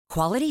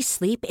Quality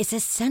sleep is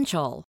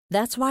essential.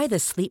 That's why the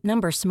Sleep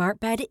Number Smart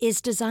Bed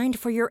is designed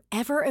for your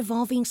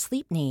ever-evolving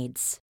sleep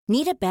needs.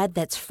 Need a bed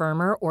that's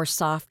firmer or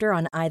softer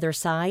on either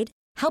side?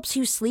 Helps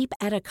you sleep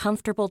at a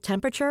comfortable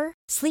temperature?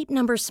 Sleep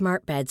Number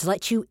Smart Beds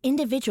let you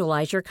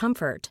individualize your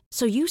comfort,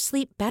 so you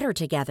sleep better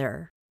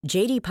together.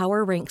 J.D.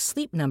 Power ranks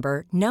Sleep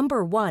Number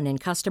number 1 in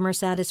customer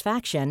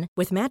satisfaction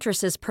with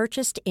mattresses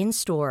purchased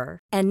in-store.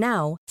 And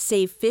now,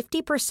 save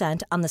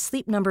 50% on the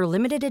Sleep Number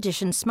Limited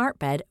Edition Smart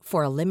Bed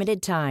for a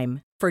limited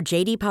time. For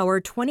J.D. Power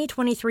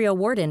 2023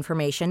 award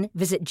information,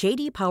 visit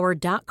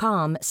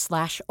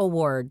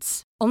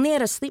jdpower.com/awards. Only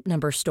at a Sleep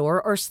Number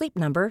store or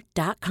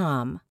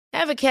sleepnumber.com.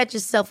 Ever catch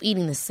yourself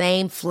eating the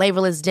same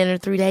flavorless dinner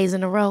 3 days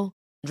in a row?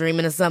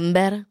 Dreaming of something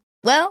better?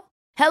 Well,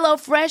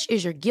 HelloFresh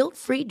is your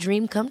guilt-free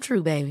dream come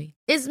true, baby.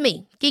 It's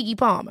me, Keke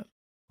Palmer.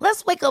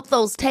 Let's wake up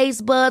those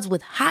taste buds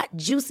with hot,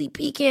 juicy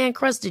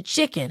pecan-crusted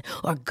chicken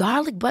or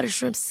garlic butter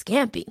shrimp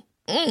scampi.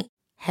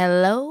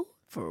 Hello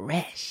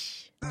Fresh.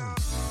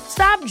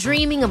 Stop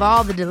dreaming of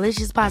all the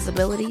delicious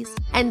possibilities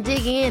and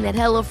dig in at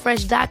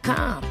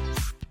HelloFresh.com.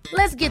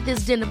 Let's get this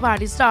dinner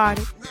party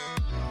started.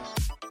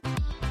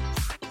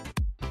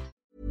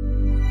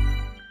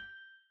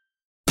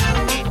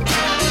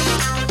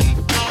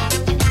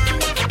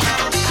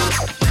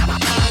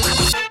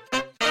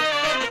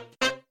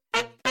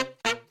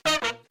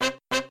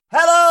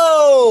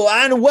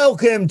 And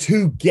welcome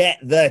to Get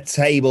the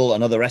Table,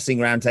 another Wrestling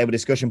Roundtable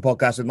discussion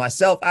podcast with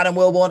myself, Adam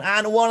Wilborn,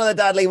 and one of the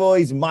Dudley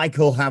boys,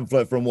 Michael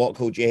Hamflett from What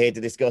Culture, here to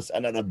discuss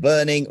another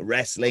burning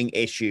wrestling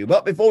issue.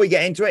 But before we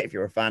get into it, if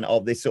you're a fan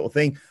of this sort of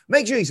thing,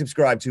 make sure you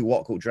subscribe to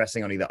What Culture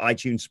Wrestling on either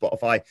iTunes,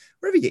 Spotify,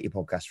 wherever you get your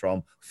podcasts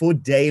from, for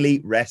daily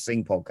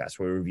wrestling podcasts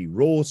where we review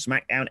Raw,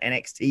 SmackDown,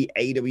 NXT,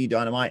 AEW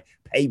Dynamite,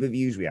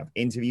 pay-per-views. We have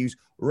interviews,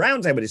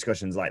 roundtable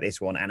discussions like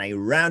this one, and a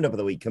roundup of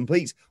the week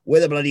complete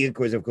with a bloody good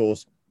quiz, of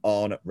course,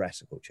 on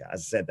Wrestle Culture. As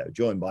I said, though,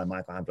 joined by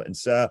Michael Hamflett and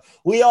Sir,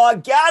 we are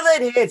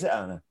gathered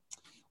here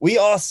we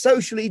are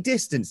socially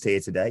distanced here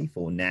today,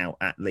 for now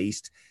at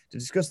least, to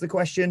discuss the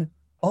question,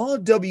 are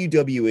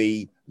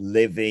WWE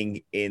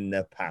living in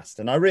the past?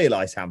 And I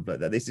realise, Hamflett,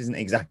 that this isn't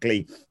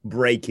exactly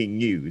breaking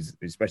news,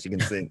 especially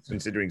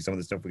considering some of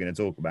the stuff we're going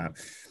to talk about.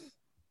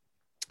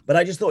 But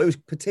I just thought it was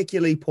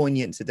particularly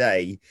poignant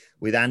today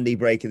with Andy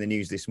breaking the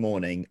news this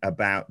morning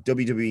about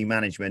WWE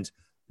management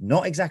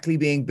not exactly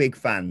being big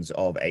fans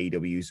of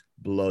AEW's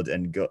Blood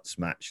and Guts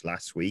match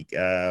last week.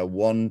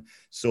 One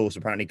source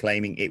apparently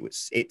claiming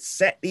it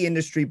set the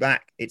industry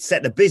back. It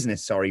set the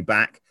business,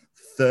 back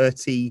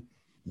 30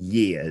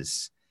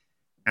 years.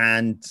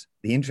 And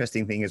the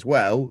interesting thing as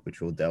well, which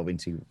we'll delve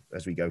into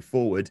as we go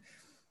forward,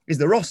 is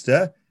the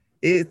roster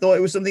thought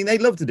it was something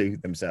they'd love to do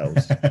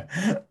themselves.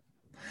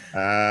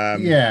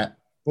 Yeah.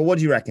 Well, what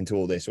do you reckon to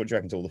all this? What do you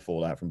reckon to all the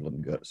fallout from Blood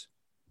and Guts?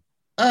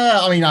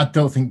 I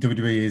don't think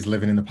WWE is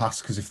living in the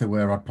past, because if they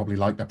were, I'd probably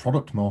like their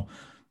product more.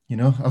 You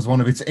know, as one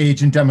of its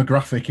age and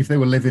demographic, if they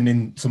were living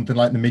in something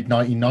like the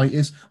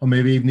mid-1990s or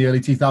maybe even the early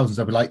 2000s,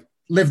 I'd be like,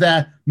 live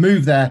there,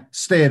 move there,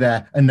 stay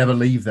there, and never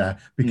leave there,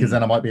 because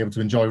then I might be able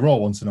to enjoy Raw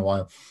once in a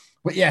while.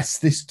 But yes,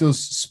 this does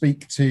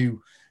speak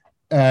to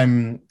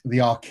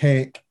the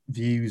archaic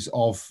views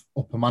of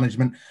upper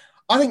management.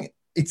 I think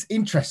it's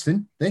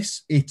interesting,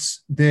 this.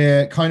 It's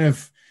the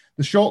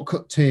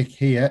shortcut take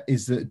here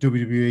is that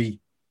WWE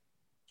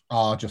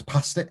are just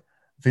past it.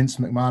 Vince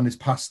McMahon is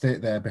past it.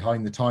 They're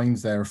behind the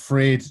times. They're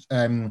afraid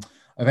of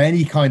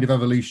any kind of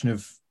evolution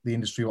of the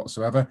industry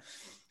whatsoever.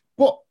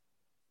 But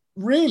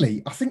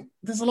really, I think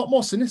there's a lot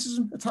more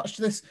cynicism attached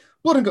to this.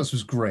 Blood and Guts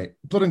was great.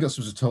 Blood and Guts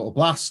was a total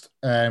blast.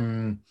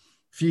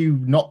 Few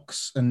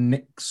knocks and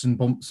nicks and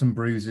bumps and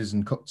bruises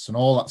and cuts and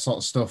all that sort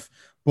of stuff.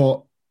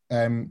 But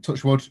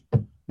touch wood,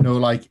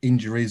 no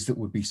injuries that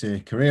would be,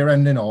 say, career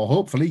ending or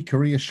hopefully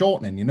career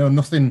shortening.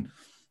 Nothing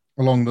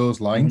along those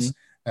lines.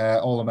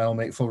 All the men will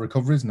make full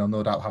recoveries, and they'll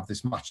no doubt have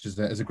this match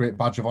as a great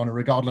badge of honor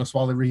regardless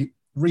while they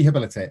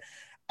rehabilitate.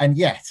 And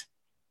yet,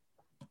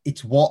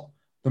 it's what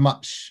the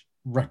match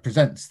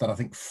represents that I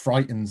think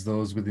frightens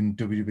those within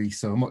WWE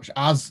so much.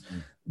 As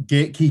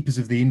gatekeepers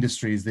of the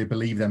industry, as they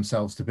believe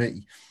themselves to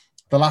be,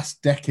 the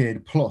last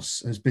decade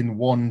plus has been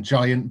one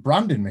giant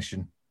branding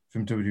mission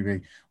from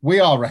WWE. We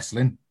are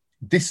wrestling.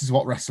 This is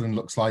what wrestling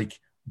looks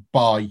like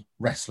by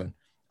wrestling.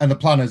 And the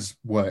plan has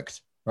worked.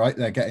 Right?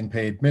 They're getting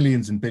paid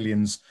millions and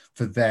billions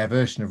for their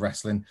version of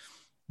wrestling.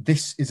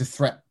 This is a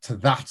threat to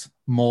that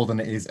more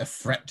than it is a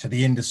threat to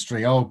the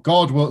industry. Oh,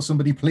 God, won't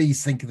somebody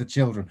please think of the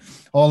children?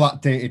 All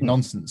that dated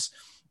nonsense.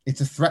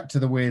 It's a threat to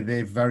the way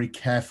they've very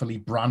carefully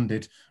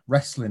branded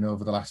wrestling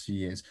over the last few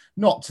years,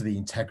 not to the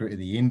integrity of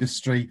the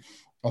industry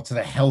or to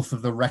the health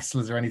of the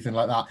wrestlers or anything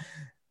like that.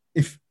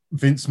 If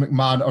Vince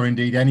McMahon or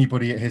indeed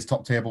anybody at his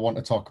top table want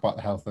to talk about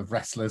the health of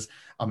wrestlers,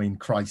 I mean,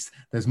 Christ,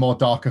 there's more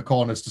darker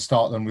corners to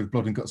start than with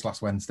Blood and Guts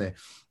last Wednesday.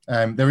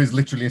 There is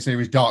literally a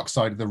series, Dark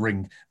Side of the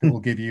Ring, that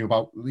will give you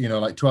about,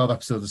 12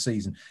 episodes a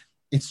season.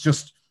 It's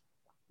just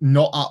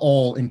not at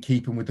all in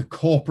keeping with the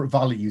corporate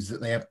values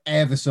that they have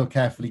ever so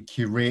carefully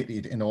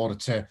curated in order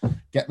to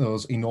get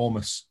those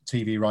enormous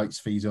TV rights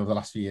fees over the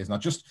last few years. And I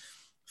just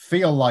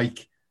feel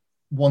like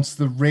once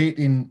the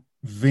rating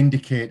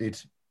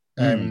vindicated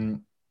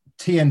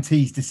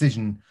TNT's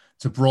decision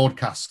to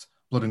broadcast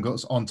Blood and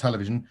Guts on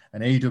television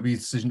and AEW's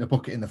decision to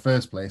book it in the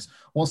first place,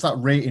 once that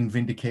rating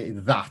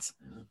vindicated that,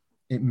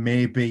 it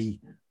may be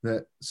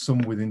that some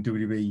within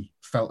WWE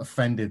felt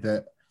offended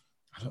that,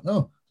 I don't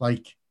know,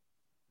 like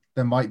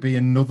there might be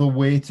another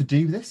way to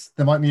do this.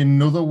 There might be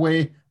another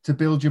way to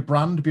build your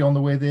brand beyond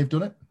the way they've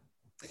done it.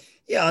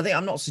 Yeah, I think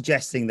I'm not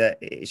suggesting that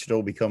it should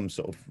all become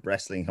sort of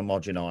wrestling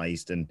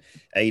homogenized and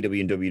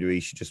AEW and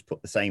WWE should just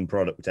put the same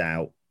product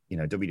out. You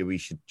know,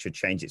 WWE should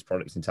change its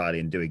products entirely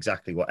and do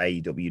exactly what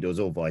AEW does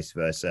or vice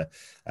versa.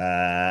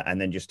 And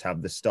then just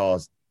have the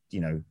stars,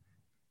 you know,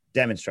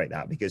 demonstrate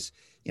that, because,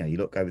 you know, you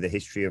look over the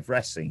history of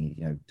wrestling,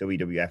 you know,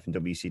 WWF and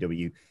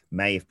WCW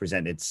may have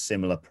presented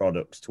similar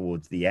products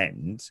towards the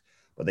end,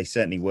 but they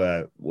certainly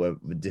were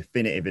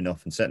definitive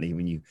enough. And certainly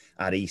when you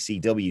add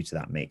ECW to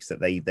that mix,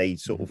 that they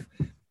sort of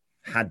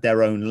had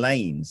their own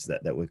lanes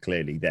that were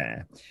clearly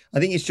there. I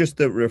think it's just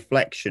the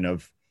reflection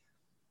of,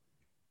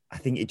 I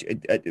think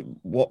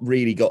what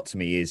really got to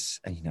me is,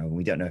 you know,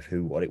 we don't know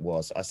what it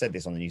was. I said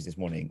this on the news this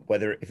morning,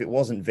 whether if it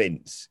wasn't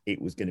Vince,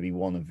 it was going to be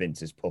one of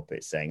Vince's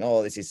puppets saying,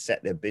 oh, this is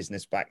set their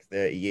business back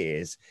 30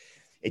 years.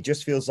 It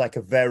just feels like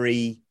a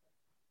very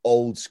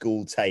old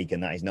school take.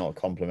 And that is not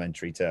a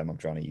complimentary term I'm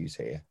trying to use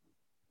here.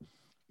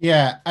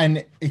 Yeah.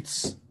 And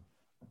it's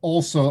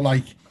also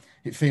like,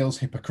 it feels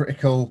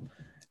hypocritical.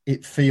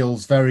 It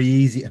feels very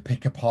easy to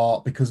pick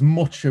apart, because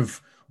much of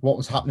what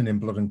was happening in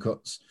Blood and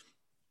Guts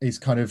is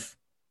kind of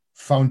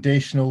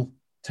foundational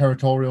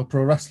territorial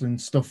pro wrestling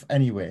stuff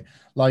anyway.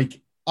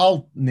 Like,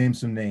 I'll name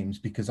some names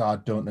because I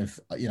don't know if,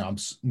 you know, I'm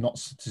not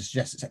to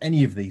suggest it to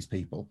any of these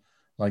people.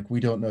 Like, we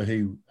don't know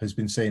who has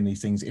been saying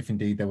these things, if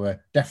indeed they were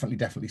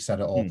definitely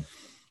said at all.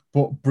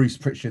 But Bruce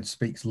Pritchard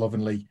speaks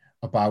lovingly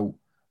about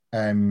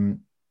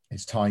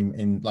his time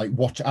in, like,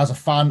 watch as a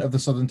fan of the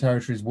Southern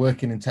Territories,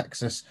 working in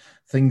Texas,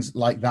 things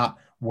like that,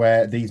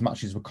 where these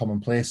matches were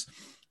commonplace.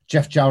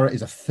 Jeff Jarrett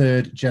is a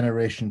third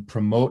generation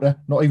promoter,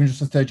 not even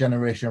just a third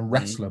generation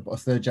wrestler, but a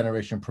third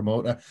generation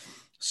promoter.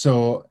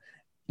 So,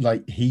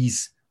 like,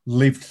 he's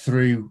lived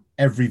through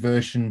every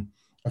version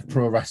of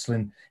pro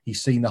wrestling.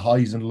 He's seen the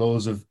highs and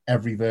lows of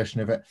every version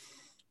of it.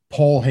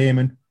 Paul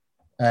Heyman,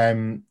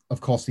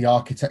 of course, the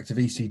architect of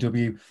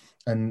ECW,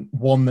 and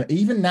one that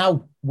even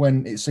now,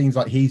 when it seems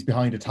like he's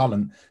behind a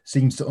talent,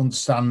 seems to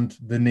understand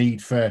the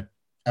need for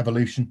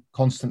evolution,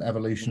 constant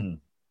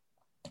evolution.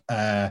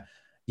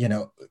 You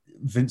know,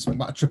 Vince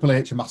McMahon, Triple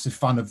H, a massive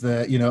fan of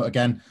the, you know,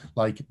 again,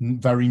 like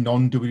very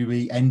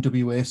non-WWE,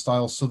 NWA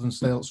style Southern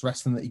States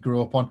wrestling that he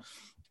grew up on,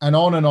 and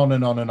on and on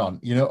and on and on.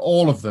 You know,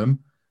 all of them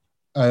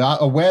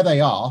are where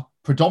they are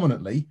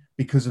predominantly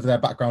because of their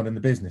background in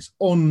the business,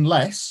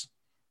 unless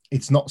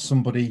it's not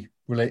somebody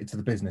related to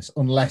the business,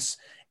 unless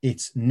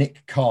it's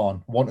Nick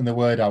Khan wanting the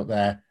word out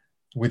there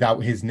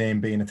without his name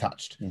being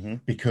attached,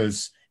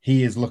 because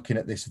he is looking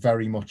at this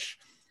very much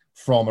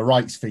from a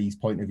rights fees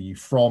point of view,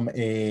 from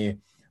a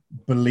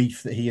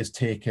belief that he has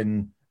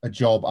taken a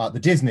job at the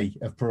Disney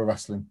of pro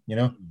wrestling, you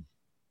know,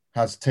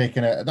 has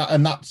taken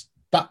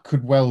that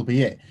could well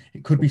be it.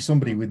 It could be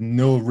somebody with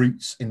no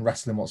roots in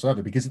wrestling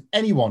whatsoever, because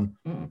anyone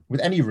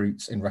with any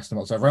roots in wrestling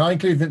whatsoever, and I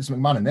include Vince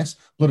McMahon in this,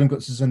 Blood and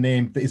Guts is a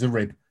name that is a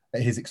rib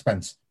at his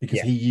expense,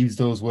 because he used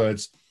those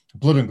words,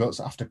 Blood and Guts,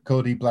 after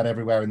Cody bled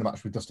everywhere in the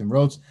match with Dustin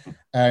Rhodes.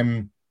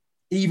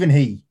 Even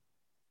he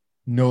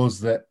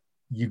knows that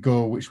you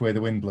go which way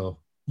the wind blows.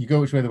 You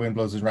go which way the wind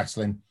blows in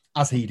wrestling,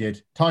 as he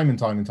did time and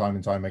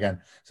time again.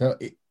 So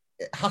it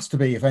has to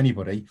be, if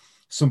anybody,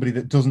 somebody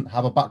that doesn't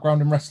have a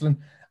background in wrestling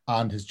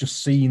and has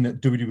just seen that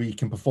WWE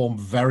can perform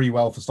very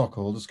well for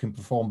stockholders, can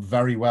perform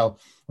very well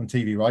when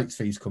TV rights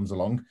fees comes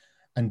along,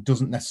 and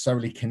doesn't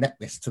necessarily connect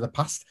this to the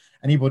past.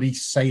 Anybody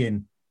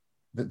saying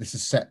that this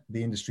has set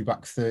the industry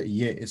back 30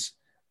 years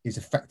is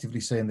effectively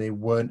saying they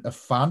weren't a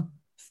fan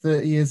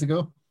 30 years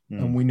ago.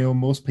 And we know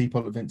most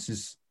people at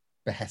Vince's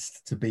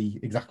behest to be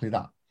exactly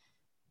that.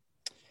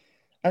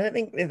 And I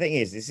think the thing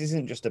is, this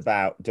isn't just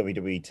about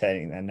WWE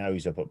turning their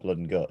nose up at Blood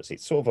and Guts.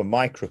 It's sort of a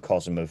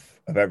microcosm of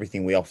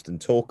everything we often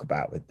talk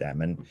about with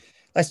them. And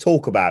let's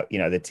talk about, you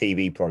know, the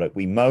TV product.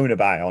 We moan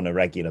about it on a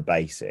regular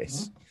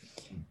basis.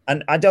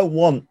 And I don't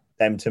want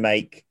them to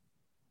make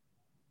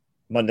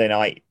Monday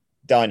Night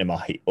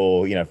Dynamite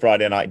or, you know,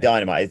 Friday Night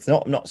Dynamite. It's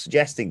not, I'm not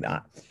suggesting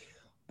that.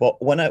 But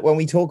when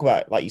we talk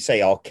about, like you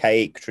say,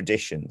 archaic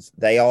traditions,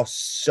 they are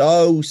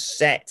so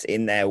set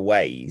in their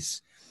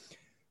ways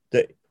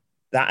that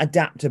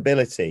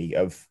adaptability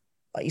of,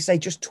 like you say,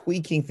 just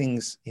tweaking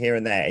things here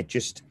and there, it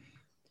just,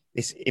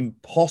 this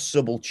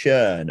impossible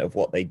churn of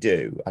what they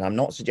do. And I'm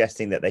not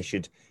suggesting that they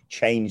should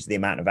change the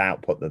amount of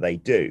output that they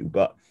do,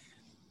 but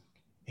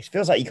it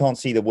feels like you can't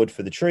see the wood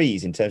for the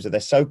trees in terms of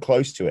they're so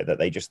close to it that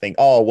they just think,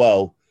 oh,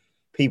 well,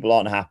 people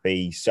aren't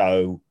happy,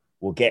 so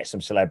we'll get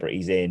some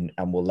celebrities in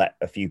and we'll let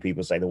a few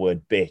people say the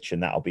word bitch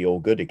and that'll be all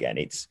good again.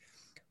 It's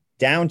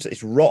down to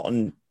its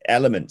rotten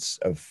elements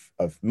of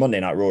Monday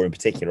Night Raw in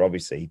particular,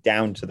 obviously,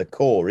 down to the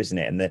core, isn't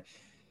it? And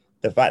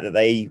the fact that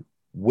they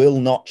will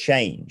not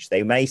change.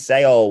 They may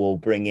say, oh, we'll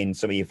bring in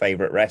some of your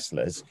favorite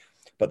wrestlers,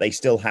 but they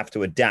still have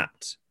to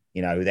adapt.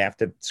 You know, they have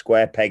to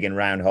square peg in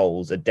round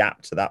holes,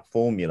 adapt to that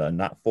formula and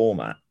that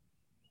format.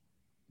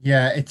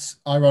 Yeah, it's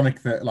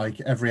ironic that like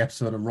every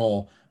episode of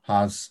Raw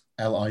has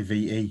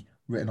LIVE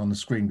written on the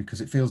screen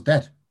because it feels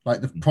dead.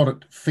 Like the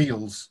product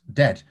feels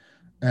dead.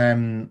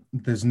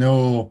 There's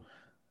no,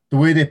 the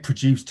way they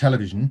produce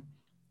television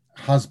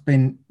has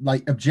been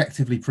like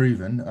objectively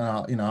proven.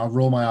 You know, I'll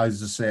roll my eyes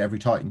to say every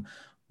time,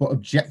 but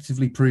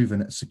objectively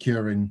proven at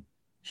securing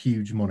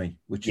huge money,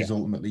 which is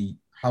ultimately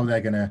how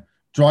they're going to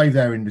drive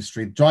their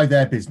industry, drive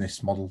their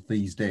business model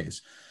these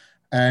days.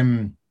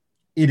 It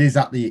is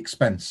at the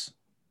expense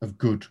of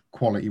good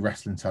quality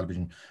wrestling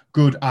television.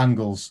 Good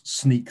angles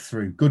sneak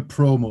through, good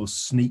promos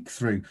sneak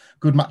through,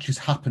 good matches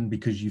happen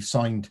because you've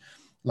signed,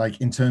 like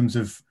in terms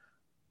of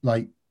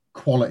like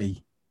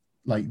quality,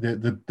 like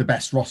the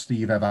best roster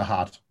you've ever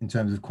had in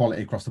terms of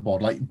quality across the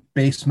board. Like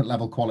basement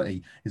level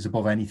quality is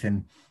above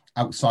anything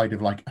outside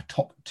of like a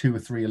top 2 or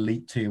 3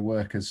 elite tier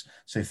workers,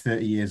 say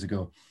 30 years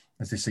ago,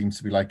 as this seems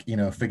to be like, you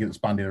know, a figure that's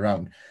bandied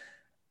around.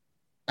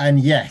 And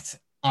yet,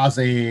 as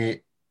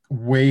a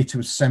way to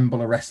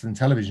assemble a wrestling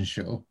television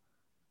show,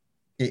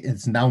 it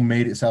has now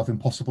made itself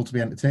impossible to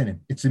be entertaining.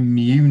 It's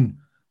immune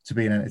to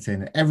being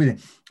entertaining. Everything.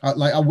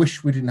 I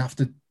wish we didn't have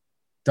to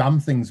damn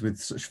things with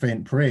such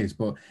faint praise,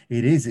 but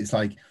it is. It's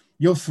like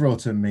you'll throw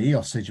to me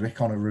or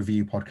Sidgwick on a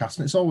review podcast,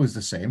 and it's always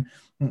the same.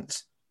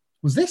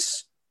 Was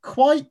this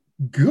quite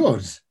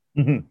good?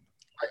 Mm-hmm.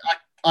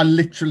 I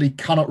literally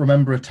cannot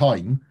remember a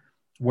time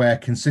where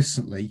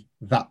consistently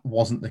that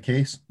wasn't the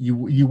case. You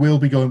will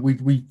be going,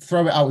 we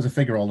throw it out as a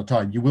figure all the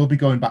time. You will be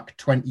going back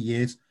 20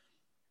 years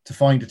to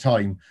find a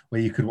time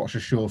where you could watch a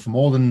show for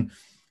more than,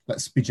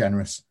 let's be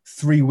generous,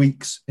 3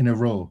 weeks in a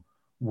row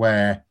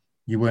where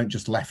you weren't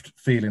just left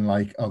feeling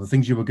like, oh, the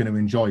things you were going to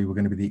enjoy were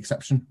going to be the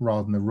exception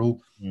rather than the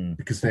rule,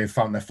 because they've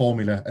found their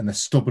formula and they're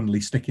stubbornly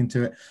sticking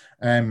to it.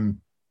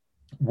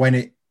 When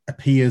it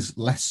appears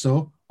less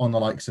so on the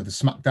likes of a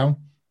SmackDown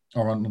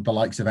or on the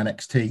likes of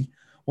NXT,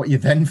 what you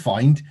then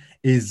find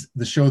is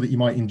the show that you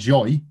might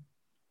enjoy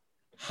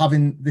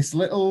having this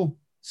little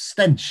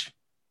stench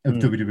of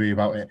WWE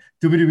about it.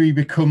 WWE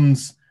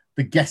becomes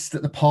the guest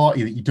at the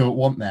party that you don't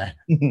want there.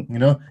 You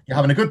know, you're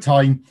having a good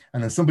time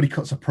and then somebody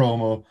cuts a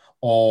promo,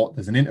 or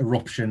there's an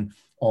interruption,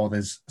 or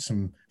there's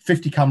some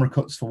 50 camera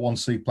cuts for one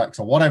suplex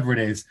or whatever it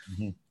is,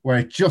 where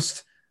it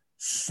just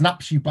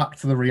snaps you back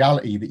to the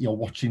reality that you're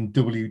watching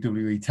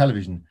WWE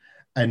television.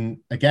 And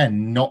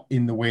again, not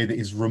in the way that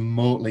is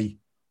remotely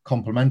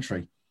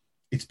complimentary.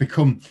 It's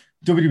become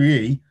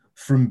WWE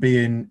from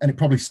being, and it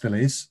probably still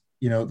is,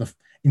 you know,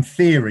 in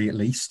theory at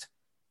least,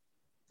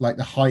 like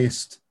the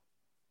highest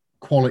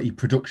quality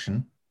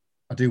production.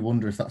 I do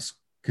wonder if that's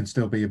can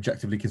still be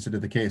objectively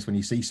considered the case when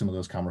you see some of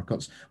those camera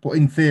cuts. But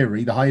in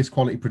theory, the highest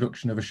quality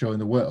production of a show in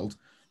the world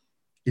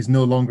is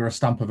no longer a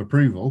stamp of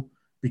approval,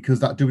 because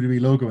that WWE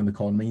logo in the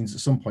corner means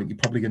at some point you're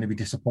probably going to be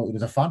disappointed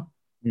as a fan.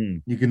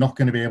 You're not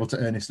going to be able to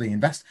earnestly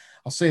invest.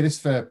 I'll say this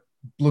for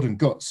Blood and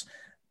Guts.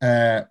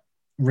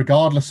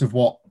 Regardless of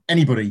what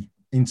anybody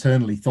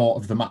internally thought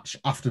of the match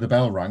after the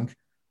bell rang,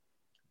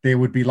 they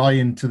would be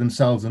lying to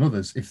themselves and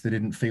others if they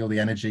didn't feel the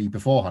energy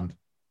beforehand.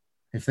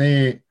 If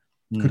they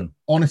could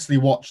honestly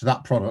watch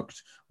that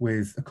product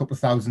with a couple of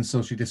thousand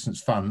socially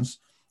distanced fans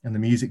and the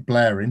music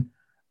blaring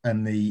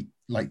and the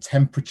like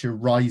temperature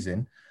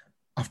rising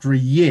after a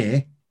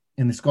year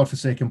in this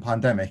godforsaken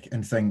pandemic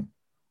and think,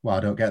 well, I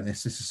don't get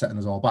this. This is setting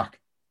us all back.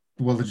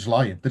 Well, they're just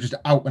lying. They're just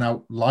out and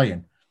out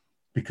lying,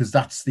 because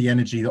that's the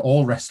energy that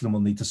all wrestling will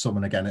need to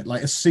summon again,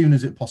 like as soon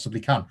as it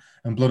possibly can.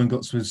 And Blood and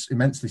Guts was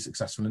immensely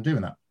successful in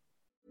doing that.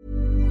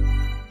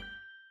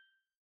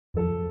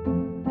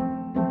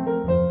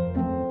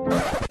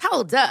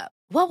 Hold up.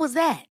 What was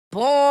that?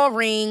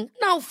 Boring.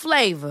 No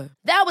flavor.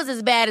 That was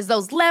as bad as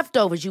those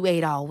leftovers you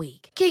ate all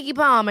week. Keke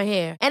Palmer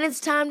here. And it's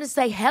time to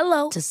say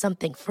hello to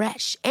something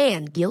fresh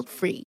and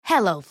guilt-free.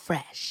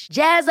 HelloFresh.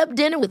 Jazz up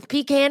dinner with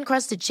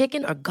pecan-crusted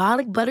chicken or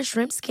garlic butter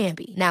shrimp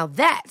scampi. Now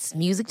that's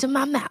music to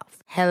my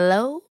mouth.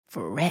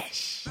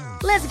 HelloFresh.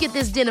 Let's get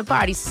this dinner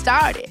party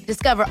started.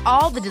 Discover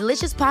all the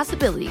delicious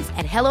possibilities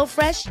at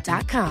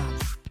HelloFresh.com.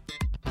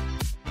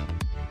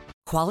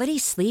 Quality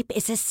sleep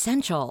is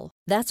essential.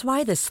 That's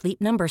why the Sleep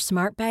Number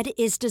Smart Bed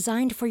is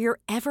designed for your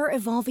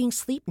ever-evolving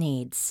sleep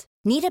needs.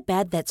 Need a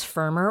bed that's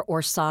firmer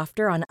or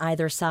softer on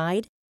either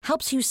side?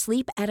 Helps you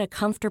sleep at a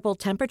comfortable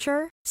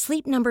temperature?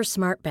 Sleep Number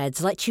Smart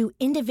Beds let you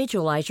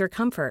individualize your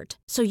comfort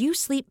so you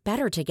sleep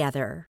better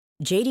together.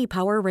 J.D.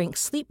 Power ranks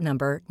Sleep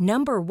Number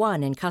number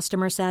 1 in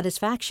customer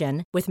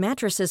satisfaction with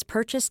mattresses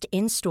purchased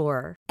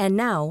in-store. And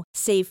now,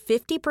 save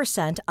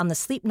 50% on the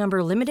Sleep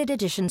Number Limited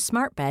Edition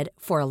Smart Bed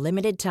for a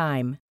limited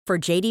time. For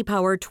J.D.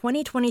 Power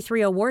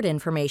 2023 award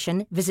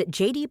information, visit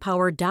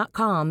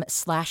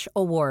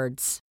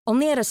jdpower.com/awards.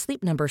 Only at a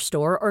Sleep Number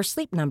store or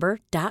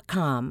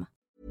sleepnumber.com.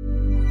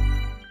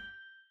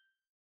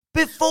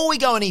 Before we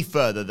go any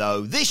further,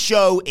 though, this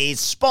show is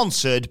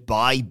sponsored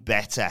by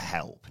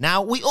BetterHelp.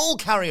 Now, we all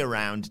carry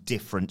around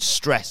different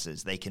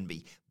stressors. They can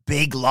be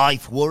big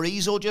life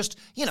worries or just,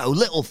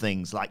 little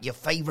things like your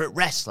favorite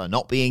wrestler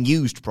not being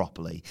used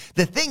properly.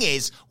 The thing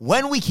is,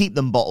 when we keep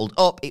them bottled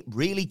up, it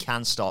really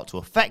can start to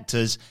affect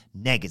us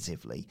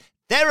negatively.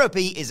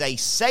 Therapy is a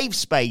safe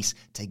space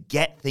to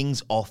get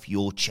things off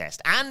your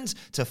chest and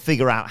to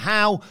figure out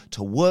how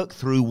to work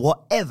through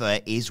whatever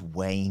is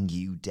weighing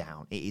you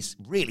down. It is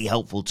really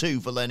helpful too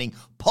for learning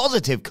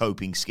positive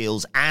coping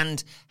skills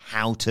and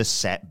how to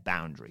set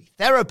boundaries.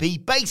 Therapy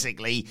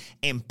basically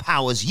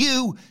empowers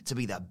you to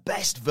be the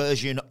best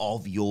version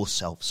of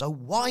yourself. So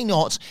why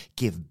not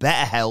give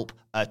BetterHelp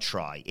a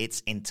try? It's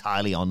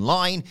entirely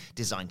online,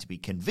 designed to be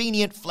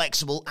convenient,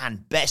 flexible,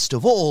 and best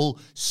of all,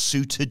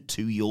 suited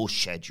to your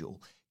schedule.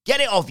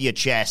 Get it off your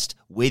chest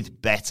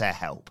with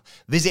BetterHelp.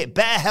 Visit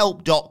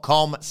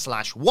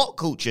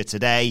betterhelp.com/whatculture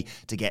today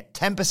to get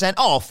 10%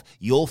 off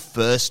your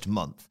first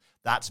month.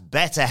 That's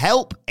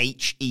BetterHelp,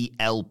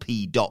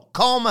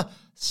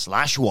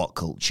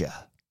 HELP.com/whatculture.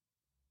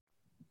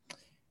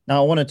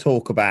 Now, I want to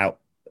talk about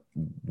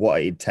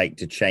what it'd take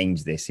to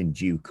change this in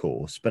due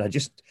course, but I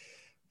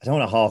don't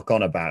want to hark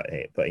on about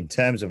it, but in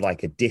terms of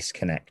like a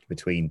disconnect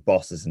between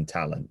bosses and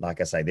talent,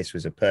 like I say, this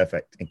was a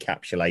perfect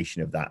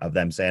encapsulation of that, of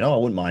them saying, oh, I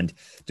wouldn't mind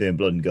doing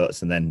blood and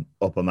guts, and then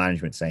upper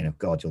management saying, oh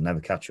God, you'll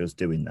never catch us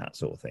doing that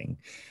sort of thing.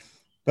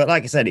 But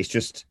like I said, it's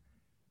just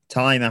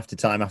time after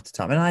time after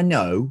time. And I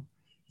know,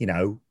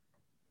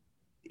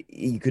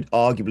 you could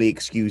arguably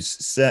excuse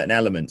certain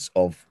elements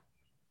of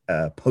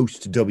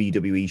post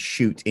WWE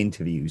shoot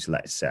interviews,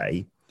 let's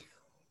say.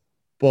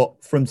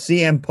 But from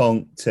CM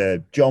Punk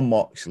to Jon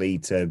Moxley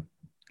to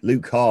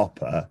Luke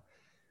Harper,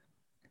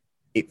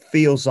 it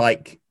feels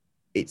like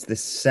it's the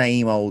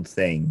same old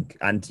thing.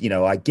 And,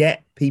 I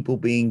get people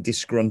being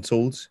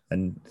disgruntled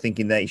and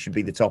thinking they should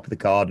be the top of the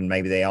card and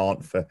maybe they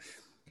aren't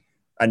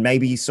and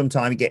maybe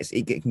sometimes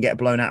it can get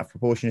blown out of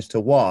proportion as to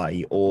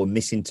why or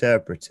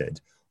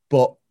misinterpreted.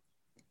 But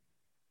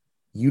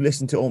you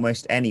listen to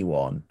almost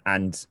anyone,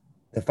 and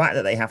the fact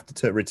that they have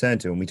to return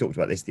to, and we talked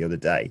about this the other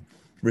day,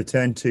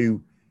 return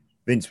to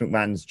Vince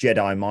McMahon's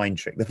Jedi mind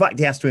trick. The fact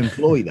he has to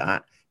employ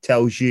that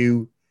tells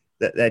you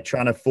that they're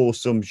trying to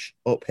force some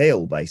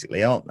uphill,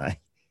 basically, aren't they?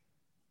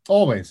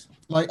 Always.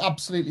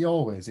 Absolutely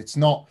always. It's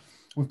not,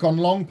 we've gone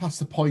long past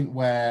the point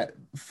where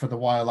for the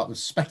while that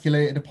was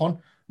speculated upon.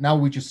 Now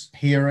we just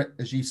hear it,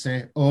 as you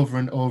say, over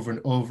and over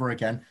and over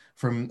again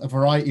from a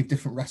variety of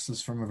different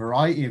wrestlers from a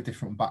variety of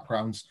different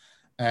backgrounds.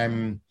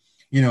 You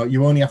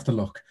only have to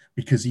look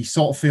because he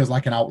sort of feels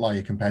like an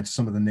outlier compared to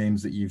some of the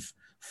names that you've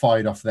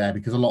fired off there,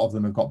 because a lot of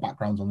them have got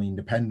backgrounds on the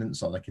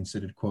independents, or they're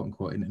considered quote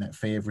unquote internet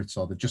favorites,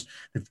 or they've just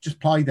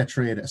plied their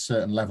trade at a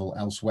certain level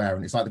elsewhere,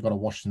 and it's like they've got to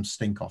wash some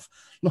stink off.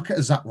 Look at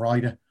Zack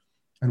Ryder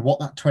and what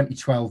that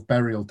 2012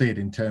 burial did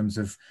in terms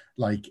of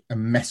like a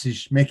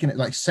message, making it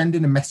like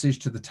sending a message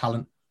to the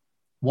talent,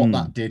 what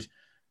that did,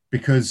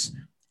 because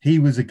he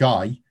was a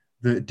guy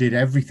that did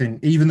everything,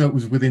 even though it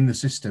was within the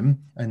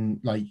system, and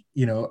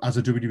as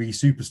a WWE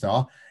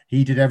superstar,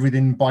 he did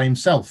everything by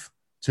himself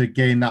to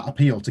gain that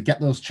appeal, to get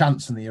those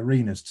chants in the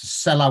arenas, to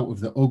sell out of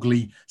the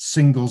ugly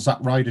single Zack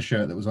Ryder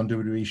shirt that was on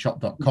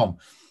WWEshop.com.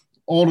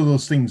 All of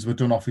those things were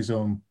done off his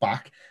own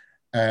back.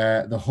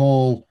 The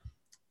whole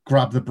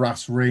grab the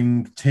brass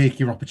ring, take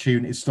your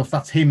opportunities stuff,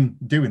 that's him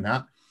doing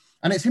that.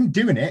 And it's him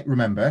doing it,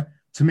 remember,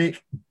 to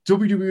make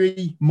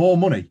WWE more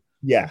money.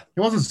 Yeah.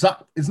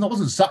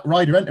 Wasn't Zack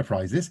Ryder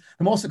Enterprises.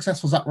 The more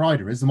successful Zack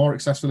Ryder is, the more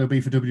successful he'll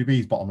be for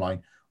WWE's bottom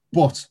line.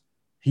 But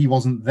he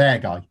wasn't their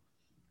guy.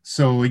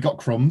 So he got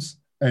crumbs.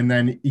 And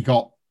then he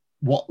got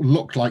what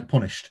looked like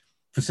punished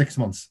for 6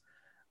 months.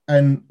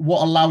 And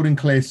what a loud and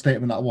clear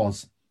statement that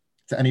was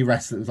to any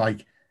wrestler. It was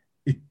like,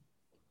 it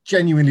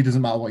genuinely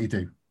doesn't matter what you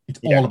do. It's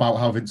all about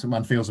how Vince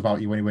McMahon feels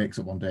about you when he wakes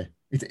up one day.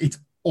 It's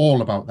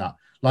all about that.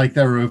 Like,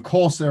 there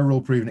are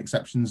rule-proven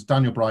exceptions.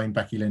 Daniel Bryan,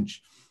 Becky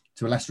Lynch,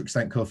 to a lesser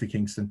extent, Kofi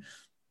Kingston.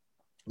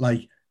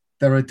 Like,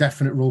 there are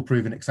definite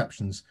rule-proven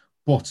exceptions.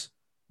 But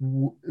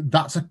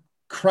that's a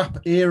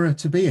crap era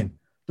to be in.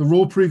 The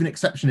rule-proven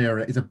exception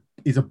era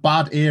is a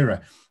bad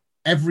era.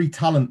 Every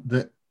talent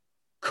that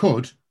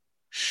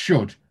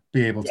should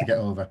be able to get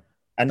over.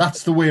 And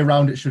that's the way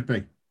around it should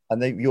be.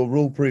 And your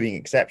rule-proving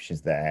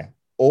exceptions there,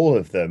 all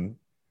of them,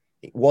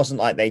 it wasn't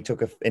like they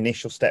took an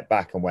initial step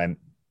back and went,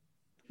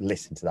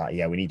 listen to that.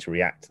 Yeah, we need to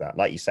react to that.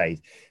 Like you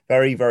say,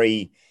 very,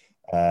 very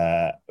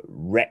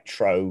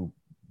retro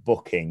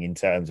booking in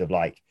terms of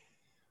like,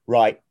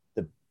 right,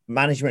 the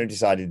management have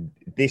decided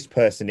this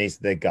person is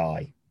the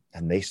guy.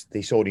 And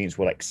this audience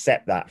will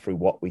accept that through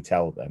what we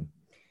tell them.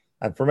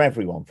 And from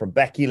everyone, from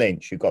Becky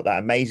Lynch, who got that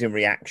amazing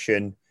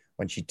reaction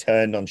when she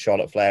turned on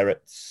Charlotte Flair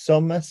at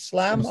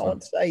SummerSlam, I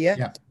want to say,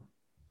 yeah.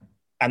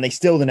 And they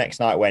still the next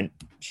night went,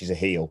 she's a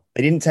heel.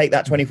 They didn't take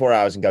that 24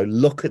 hours and go,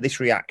 look at this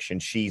reaction.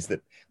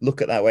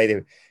 Look at that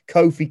way.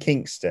 Kofi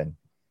Kingston,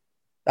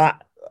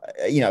 that,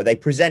 they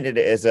presented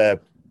it as a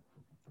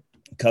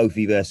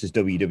Kofi versus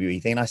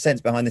WWE thing. And I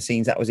sense behind the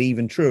scenes that was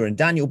even truer. And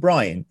Daniel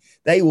Bryan,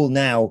 they will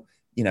now,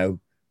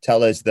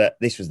 tell us that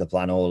this was the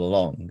plan all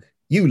along.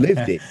 You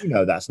lived it.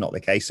 That's not the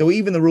case. So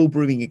even the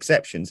rule-proving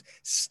exceptions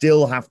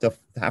still have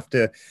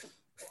to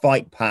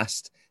fight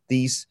past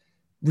these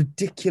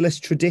ridiculous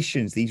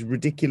traditions, these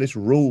ridiculous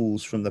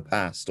rules from the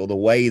past, or the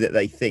way that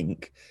they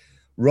think,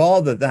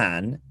 rather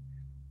than,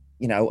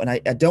 you know, and I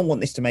don't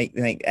want this to make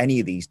any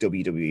of these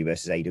WWE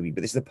versus AEW,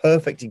 but this is the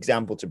perfect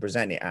example to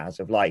present it as,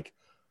 of like,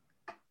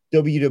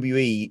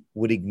 WWE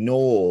would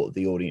ignore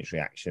the audience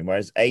reaction,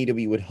 whereas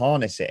AEW would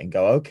harness it and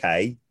go,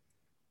 okay,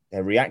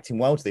 they're reacting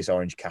well to this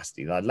Orange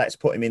Cassidy. Like, let's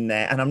put him in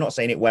there. And I'm not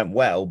saying it went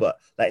well, but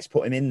let's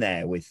put him in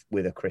there with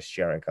a Chris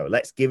Jericho.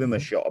 Let's give him a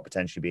shot at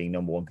potentially being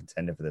number one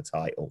contender for the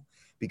title,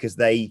 because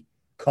they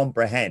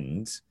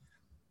comprehend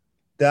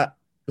that,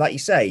 like you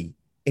say,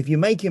 if you're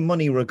making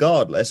money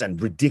regardless,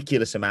 and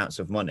ridiculous amounts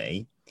of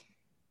money,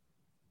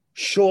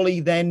 surely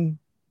then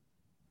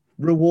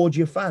reward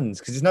your fans,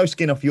 because there's no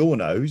skin off your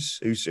nose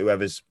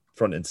whoever's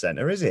front and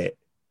center, is it?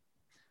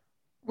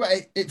 Well,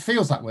 it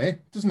feels that way,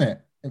 doesn't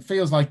it? It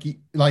feels like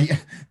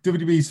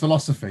WWE's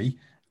philosophy,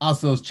 as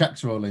those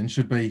checks roll in,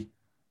 should be,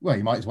 well,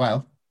 you might as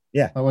well.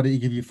 Yeah. Like, why don't you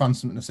give your fans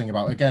something to sing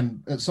about?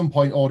 Again, at some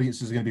point,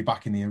 audiences are going to be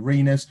back in the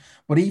arenas.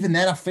 But even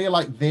then, I feel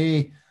like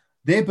they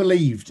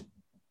believed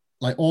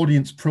like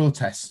audience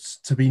protests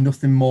to be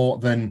nothing more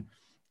than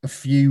a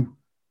few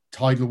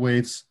tidal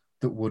waves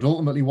that would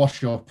ultimately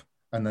wash up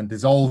and then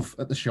dissolve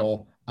at the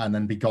shore and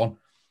then be gone.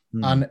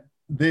 And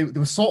they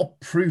were sort of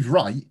proved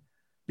right,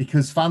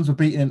 because fans were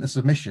beaten into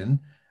submission.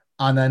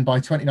 And then by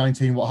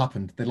 2019, what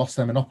happened? They lost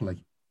their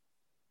monopoly.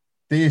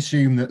 They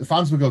assumed that the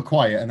fans would go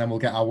quiet and then we'll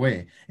get our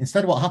way.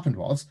 Instead, what happened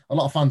was a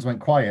lot of fans went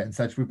quiet and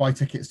said, should we buy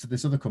tickets to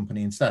this other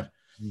company instead?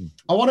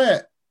 I want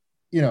to,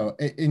 you know,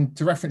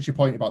 to reference your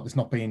point about this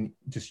not being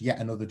just yet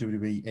another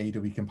WWE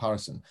AEW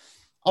comparison,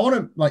 I want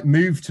to like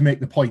move to make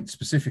the point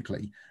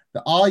specifically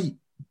that I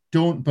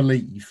don't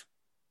believe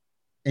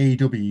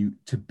AEW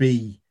to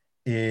be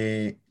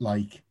a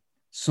like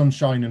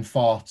sunshine and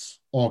farts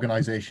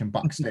organization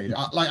backstage.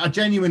 I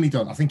genuinely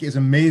don't. I think it is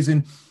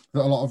amazing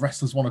that a lot of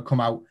wrestlers want to come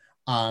out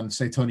and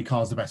say Tony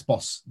Khan's the best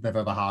boss they've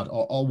ever had,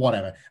 or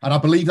whatever. And I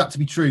believe that to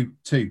be true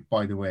too,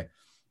 by the way.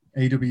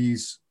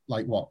 AEW's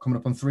like coming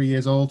up on 3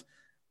 years old.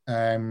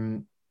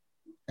 And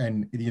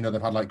you know,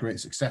 they've had like great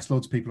success.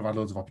 Loads of people have had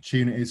loads of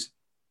opportunities,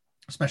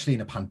 especially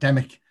in a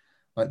pandemic.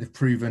 Like, they've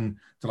proven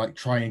to like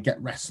try and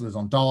get wrestlers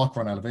on Dark or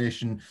on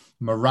Elevation.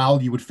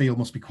 Morale, you would feel,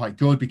 must be quite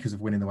good because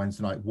of winning the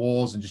Wednesday Night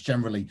Wars and just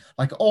generally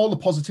like all the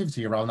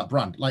positivity around that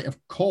brand. Like, of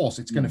course,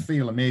 it's going to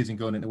feel amazing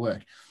going into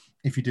work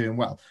if you're doing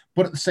well.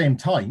 But at the same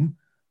time,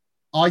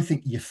 I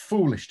think you're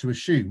foolish to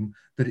assume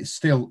that it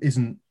still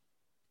isn't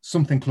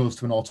something close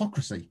to an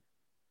autocracy.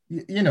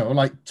 You know,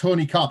 like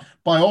Tony Khan,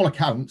 by all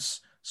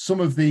accounts,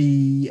 some of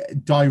the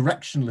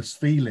directionless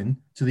feeling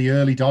to the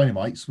early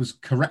Dynamites was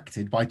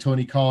corrected by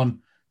Tony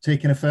Khan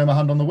taking a firmer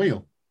hand on the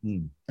wheel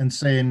and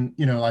saying,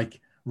 you know, like,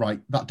 right,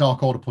 that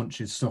Dark Order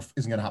punches stuff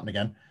isn't going to happen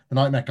again. The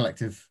Nightmare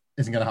Collective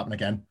isn't going to happen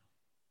again.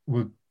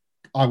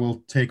 I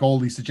will take all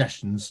these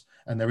suggestions,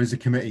 and there is a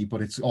committee, but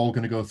it's all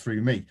going to go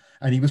through me.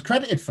 And he was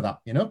credited for that,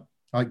 you know,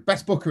 like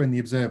best booker in the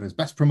Observers,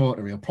 best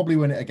promoter. He'll probably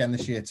win it again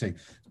this year too.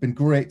 It's been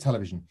great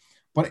television.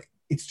 But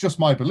it's just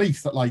my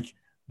belief that like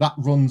that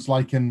runs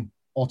like an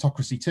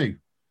autocracy too.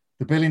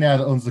 The billionaire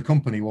that owns the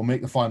company will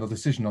make the final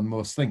decision on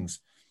most things.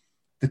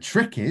 The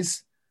trick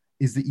is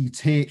that you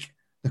take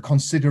the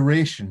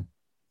consideration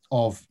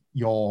of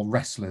your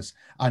wrestlers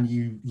and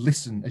you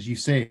listen, as you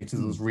say, to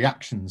those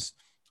reactions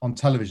on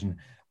television,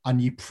 and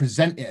you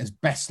present it as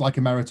best like a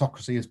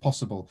meritocracy as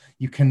possible.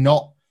 You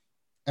cannot,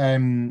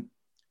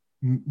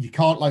 you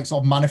can't like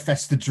sort of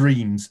manifest the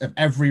dreams of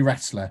every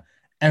wrestler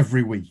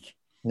every week.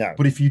 No.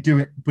 But if you do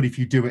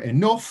it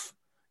enough,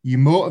 you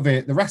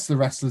motivate the rest of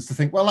the wrestlers to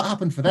think, well, that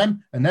happened for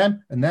them and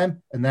them and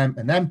them and them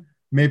and them.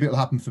 Maybe it'll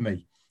happen for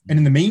me. And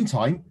in the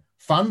meantime,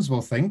 fans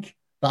will think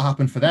that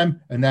happened for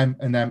them and them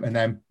and them and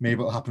them.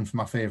 Maybe it'll happen for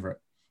my favorite.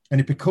 And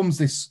it becomes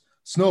this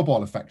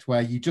snowball effect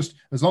where you just,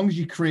 as long as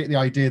you create the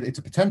idea that it's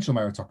a potential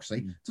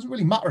meritocracy, it doesn't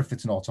really matter if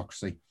it's an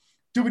autocracy.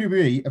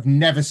 WWE have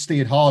never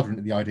steered harder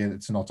into the idea that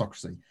it's an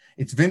autocracy.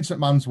 It's Vince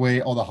McMahon's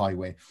way or the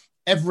highway.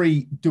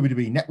 Every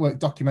WWE network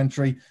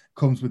documentary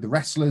comes with the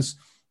wrestlers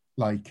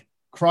like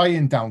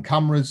crying down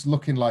cameras,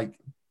 looking like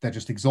they're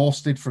just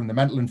exhausted from the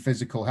mental and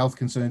physical health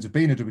concerns of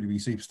being a WWE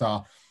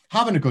superstar,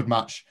 having a good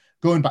match,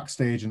 going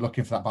backstage and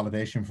looking for that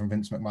validation from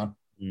Vince McMahon.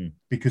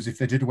 Because if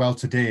they did well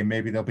today,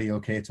 maybe they'll be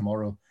okay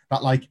tomorrow.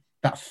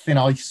 That thin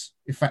ice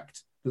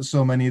effect that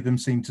so many of them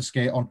seem to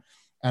skate on.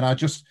 And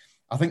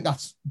I think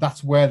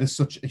that's where there's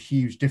such a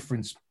huge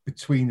difference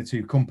between the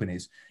two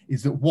companies,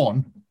 is that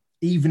one,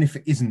 even if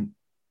it isn't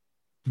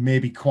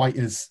maybe quite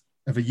as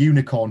of a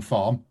unicorn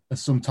farm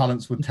as some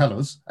talents would tell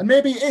us, and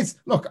maybe it is.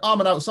 Look,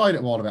 I'm an outsider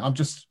to all of it. I'm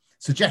just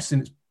suggesting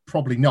it's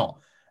probably not.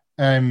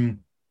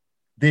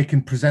 They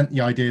can present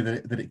the idea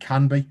that it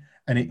can be,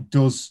 and it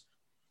does.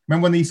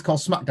 Remember when they used to call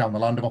SmackDown the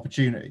land of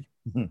opportunity?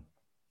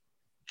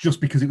 Just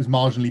because it was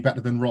marginally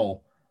better than Raw.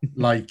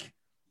 Like,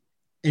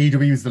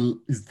 AEW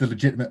is the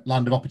legitimate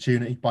land of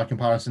opportunity by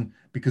comparison,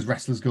 because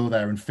wrestlers go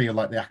there and feel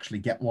like they actually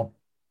get one.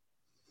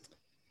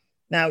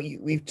 Now,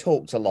 we've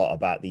talked a lot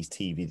about these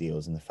TV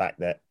deals and the fact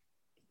that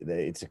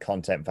it's a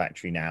content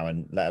factory now,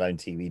 and let alone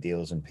TV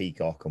deals and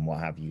Peacock and what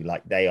have you.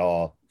 Like, they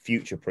are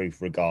future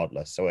proof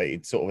regardless. So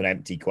it's sort of an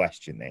empty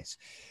question, this.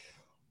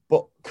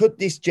 But could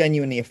this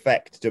genuinely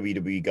affect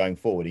WWE going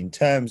forward in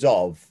terms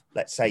of,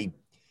 let's say,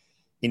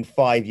 in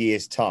 5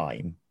 years'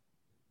 time,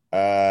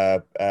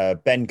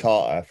 Ben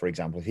Carter, for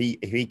example, if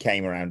he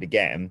came around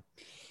again,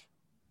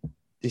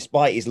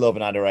 despite his love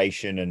and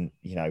adoration and,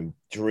 you know,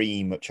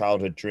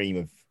 childhood dream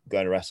of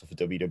going to wrestle for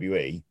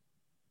WWE,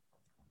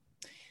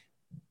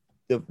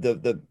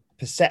 the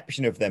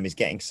perception of them is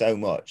getting so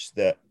much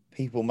that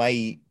people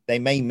may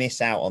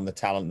miss out on the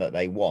talent that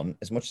they want.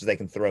 As much as they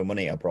can throw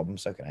money at a problem,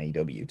 so can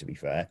AEW, to be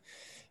fair,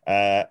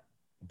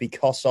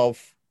 because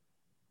of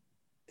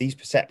these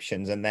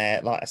perceptions and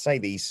their, like I say,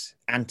 these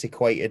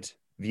antiquated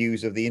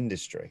views of the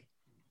industry.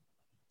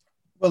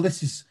 Well,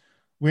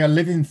 we are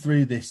living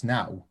through this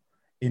now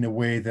in a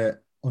way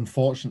that,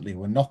 unfortunately,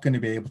 we're not going to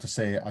be able to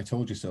say "I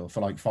told you so"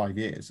 for like 5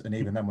 years, and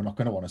even then we're not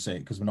going to want to say it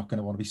because we're not going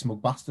to want to be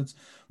smug bastards.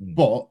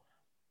 But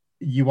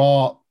you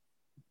are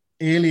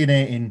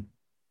alienating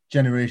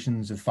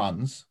generations of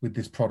fans with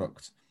this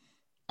product,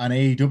 and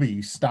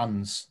AEW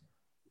stands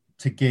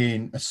to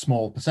gain a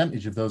small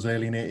percentage of those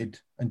alienated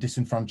and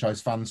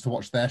disenfranchised fans to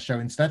watch their show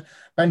instead.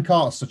 Ben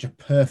Carter's such a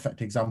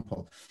perfect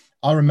example.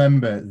 I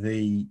remember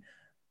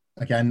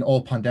again,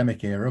 all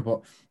pandemic era,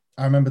 but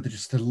I remember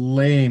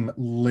the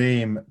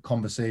lame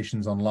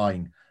conversations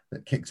online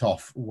that kicked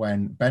off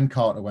when Ben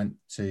Carter went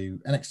to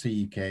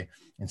NXT UK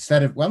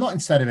not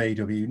instead of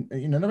AEW.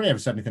 You know, nobody ever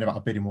said anything about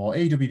a bidding war.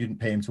 AEW didn't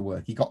pay him to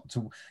work. He got to,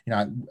 you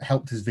know,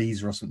 helped his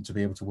visa or something to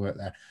be able to work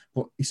there.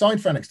 But he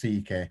signed for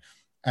NXT UK,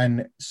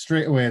 and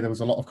straight away there was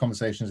a lot of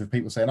conversations of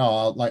people saying,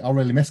 "Oh, I'll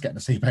really miss getting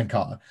to see Ben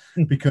Carter,"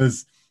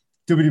 because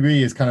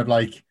WWE is kind of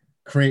like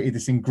created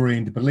this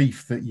ingrained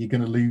belief that you're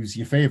going to lose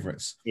your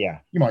favorites. Yeah.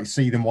 You might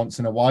see them once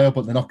in a while,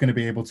 but they're not going to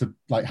be able to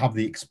like have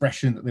the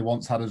expression that they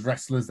once had as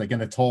wrestlers. They're going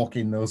to talk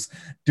in those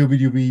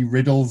WWE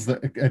riddles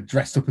that are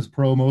dressed up as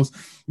promos.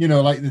 You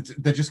know, like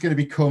they're just going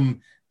to become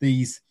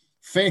these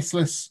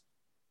faceless,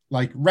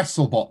 like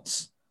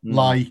WrestleBots.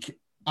 Like,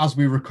 as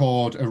we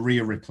record,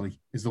 Rhea Ripley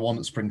is the one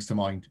that springs to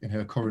mind in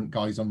her current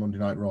guise on Monday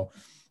Night Raw.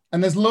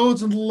 And there's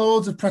loads and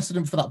loads of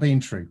precedent for that being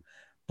true.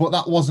 But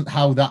that wasn't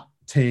how that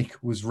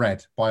take was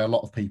read by a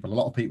lot of people. A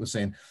lot of people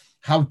saying,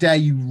 "How dare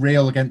you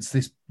rail against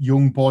this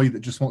young boy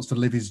that just wants to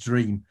live his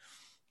dream?"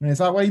 And it's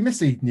like, well, you miss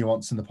the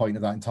nuance and the point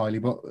of that entirely,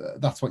 but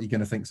that's what you're going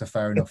to think, so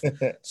fair enough.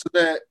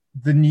 So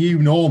the new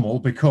normal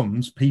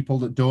becomes people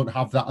that don't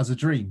have that as a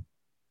dream.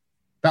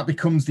 That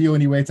becomes the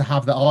only way to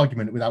have that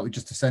argument without it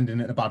just descending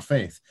into bad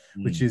faith,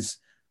 which is,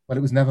 well,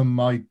 it was never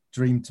my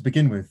dream to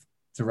begin with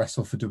to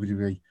wrestle for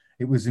WWE.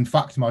 It was, in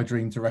fact, my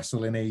dream to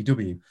wrestle in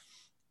AEW.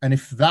 And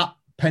if that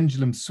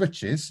pendulum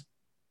switches,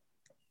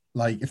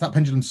 like if that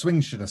pendulum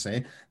swings, should I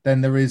say, then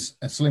there is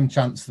a slim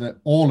chance that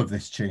all of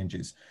this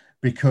changes,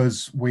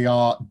 because we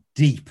are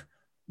deep,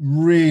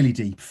 really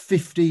deep,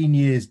 15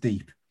 years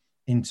deep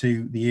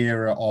into the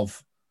era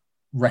of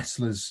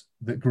wrestlers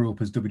that grew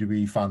up as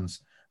WWE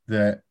fans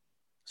that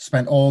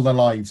spent all their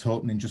lives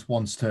hoping just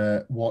once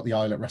to walk the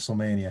aisle at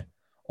WrestleMania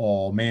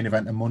or main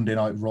event a Monday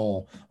Night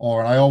Raw,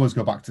 and I always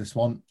go back to this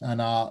one,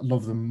 and I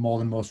love them more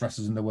than most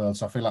wrestlers in the world,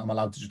 so I feel like I'm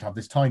allowed to just have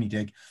this tiny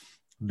dig.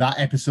 That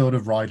episode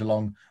of Ride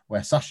Along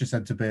where Sasha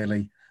said to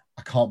Bayley,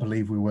 "I can't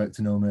believe we worked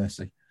to No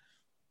Mercy."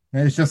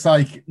 And it's just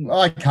like,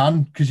 I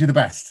can, because you're the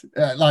best.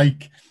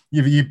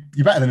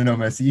 You're better than a No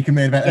Mercy. You can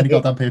main event any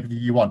goddamn pay-per-view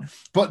you want.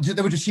 But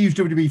they were just huge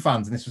WWE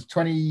fans, and this was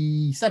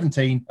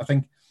 2017, I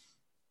think.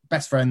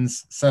 Best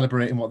friends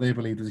celebrating what they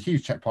believed was a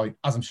huge checkpoint,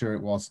 as I'm sure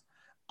it was.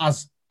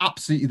 As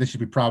absolutely they should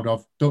be proud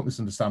of. Don't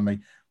misunderstand me.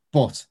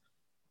 But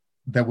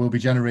there will be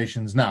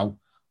generations now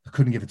that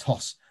couldn't give a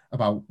toss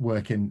about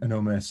working a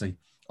No Mercy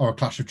or a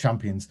Clash of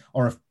Champions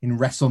or in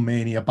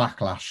WrestleMania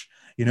Backlash,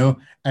 you know?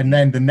 And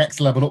then the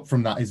next level up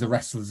from that is the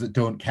wrestlers that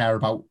don't care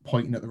about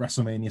pointing at the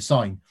WrestleMania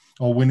sign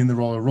or winning the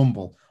Royal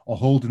Rumble or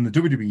holding the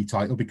WWE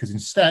title, because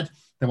instead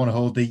they want to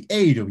hold the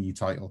AEW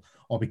title,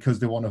 or because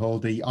they want to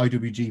hold the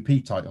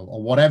IWGP title,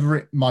 or whatever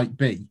it might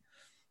be.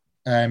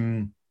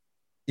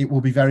 It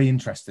will be very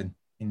interesting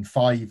in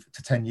 5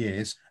 to 10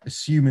 years,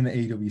 assuming that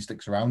AEW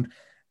sticks around,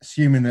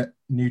 assuming that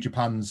New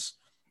Japan's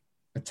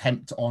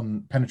attempt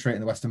on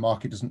penetrating the Western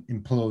market doesn't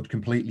implode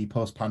completely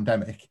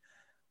post-pandemic,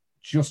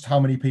 just how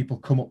many people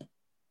come up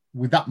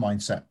with that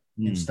mindset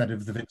instead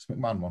of the Vince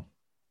McMahon one.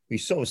 We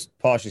sort of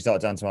partially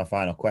started down to my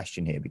final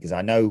question here, because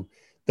I know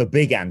the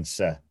big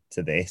answer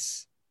to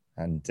this,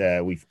 and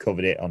we've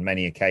covered it on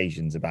many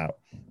occasions, about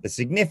the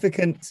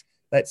significant,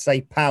 let's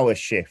say, power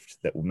shift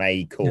that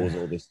may cause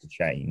all this to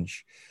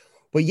change.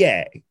 But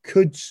yeah,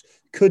 could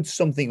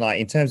something like,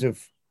 in terms of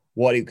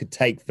what it could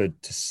take to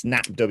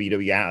snap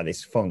WWE out of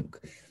this funk,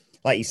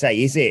 like you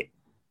say, is it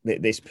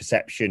this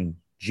perception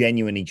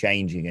genuinely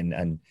changing,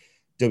 and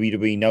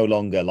WWE no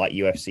longer, like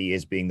UFC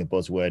is, being the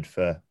buzzword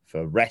for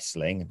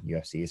wrestling,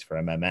 UFC is for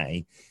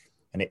MMA,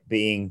 and it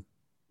being,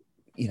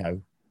 you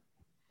know,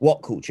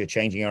 what culture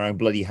changing our own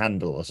bloody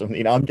handle or something?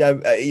 You know,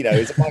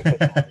 it's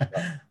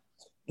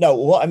no,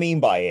 what I mean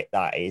by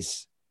that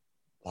is,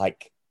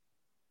 like,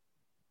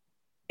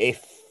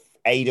 if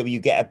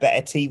AEW get a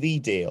better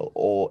TV deal,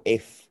 or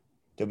if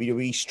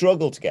WWE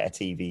struggle to get a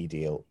TV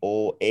deal,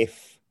 or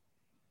if,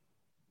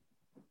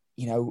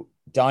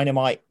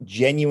 Dynamite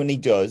genuinely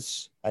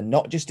does, and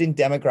not just in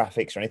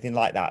demographics or anything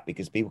like that,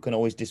 because people can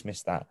always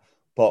dismiss that,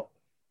 but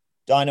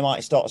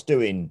Dynamite starts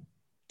doing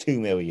 2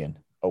 million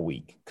a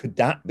week. Could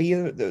that be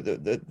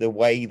the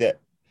way that,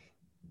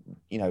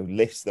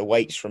 lifts the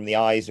weights from the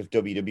eyes of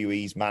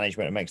WWE's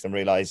management and makes them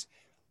realize,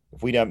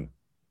 if we don't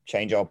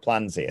change our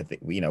plans here,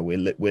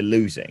 we're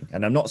losing?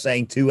 And I'm not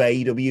saying to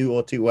AEW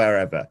or to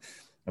wherever.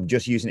 I'm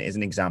just using it as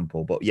an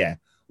example. But yeah,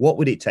 what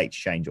would it take to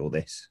change all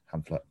this,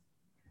 Hamflet?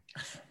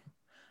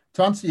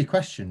 To answer your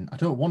question, I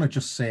don't want to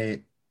just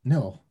say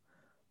no,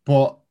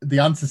 but the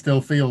answer still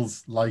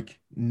feels like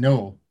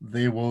no,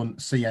 they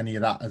won't see any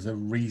of that as a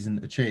reason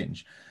to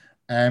change.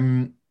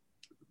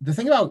 The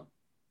thing about,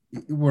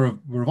 we're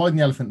avoiding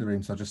the elephant in the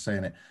room, so I'm just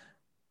saying it.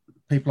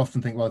 People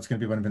often think, well, it's going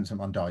to be when Vince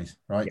McMahon dies,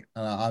 right?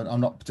 Yeah. I'm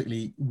not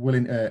particularly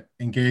willing to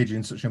engage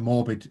in such a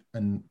morbid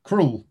and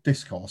cruel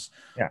discourse.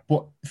 Yeah.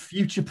 But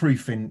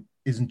future-proofing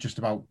isn't just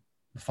about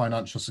the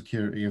financial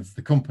security of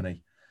the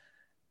company.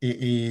 It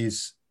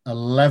is a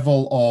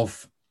level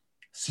of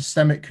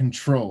systemic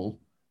control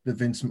that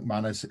Vince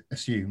McMahon has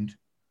assumed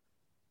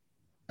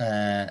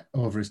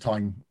over his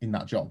time in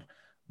that job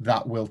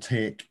that will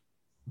take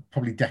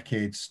probably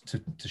decades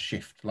to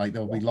shift. Like,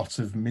 there will be lots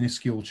of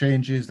minuscule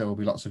changes. There will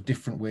be lots of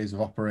different ways of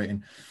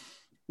operating.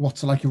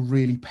 What's like a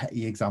really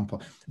petty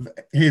example?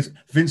 Here's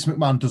Vince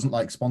McMahon doesn't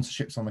like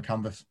sponsorships on the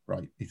canvas,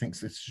 right? He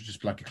thinks it should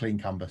just be like a clean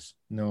canvas.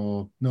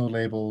 No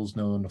labels,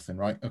 no nothing,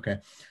 right? Okay.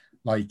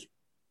 Like,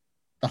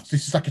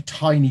 this is like a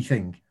tiny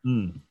thing.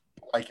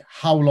 Like,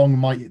 how long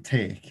might it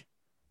take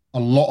a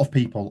lot of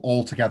people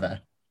all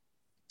together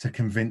to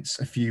convince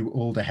a few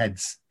older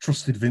heads,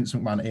 trusted Vince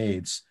McMahon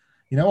aides,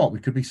 you know what, we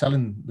could be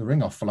selling the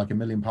ring off for like £1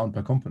 million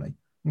per company.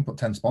 We can put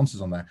 10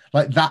 sponsors on there.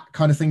 Like, that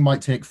kind of thing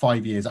might take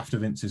 5 years after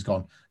Vince is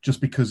gone,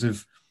 just because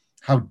of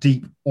how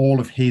deep all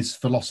of his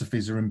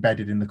philosophies are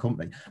embedded in the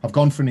company. I've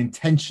gone for an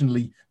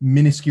intentionally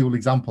minuscule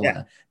example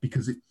there,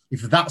 because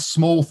if that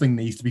small thing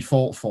needs to be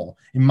fought for,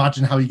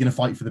 imagine how you're going to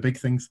fight for the big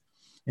things.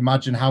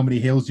 Imagine how many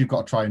hills you've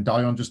got to try and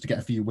die on just to get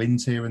a few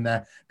wins here and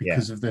there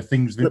because of the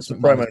things Vince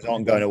McMahon. Promos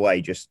aren't going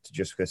away just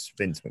because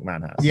Vince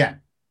McMahon has. Yeah,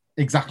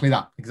 exactly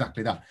that.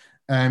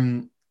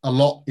 A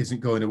lot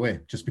isn't going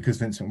away just because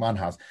Vince McMahon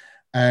has.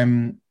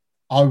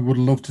 I would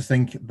love to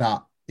think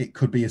that it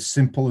could be as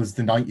simple as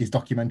the 90s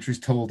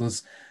documentaries told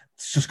us.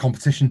 It's just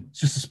competition.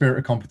 It's just the spirit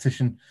of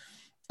competition.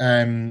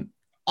 A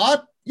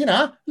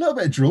little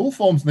bit of drool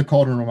forms in the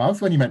corner of my mouth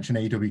when you mention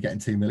AEW getting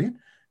 2 million,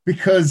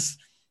 because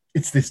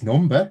it's this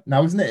number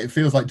now, isn't it? It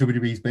feels like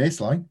WWE's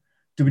baseline.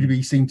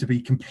 WWE seem to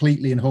be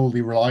completely and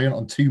wholly reliant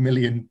on 2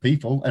 million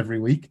people every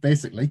week,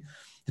 basically.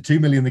 The 2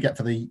 million they get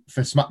for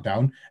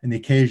SmackDown and the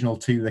occasional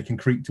 2 they can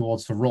creep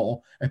towards for Raw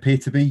appear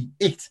to be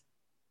it.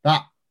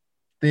 That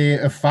they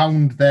have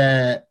found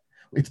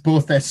it's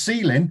both their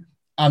ceiling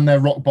and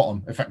their rock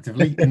bottom,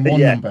 effectively, in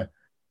one number,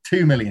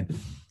 2 million.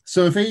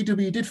 So if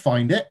AEW did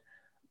find it,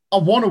 I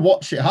want to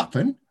watch it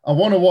happen. I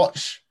want to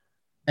watch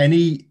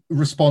any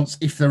response,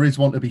 if there is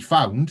one to be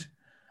found.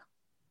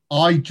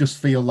 I just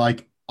feel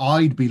like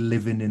I'd be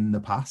living in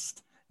the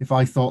past if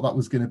I thought that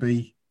was going to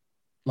be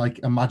like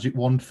a magic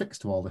wand fix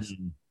to all this.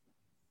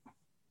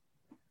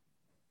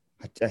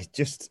 The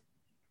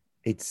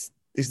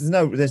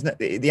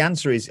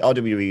answer is, are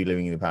WWE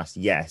living in the past?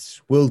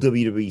 Yes. Will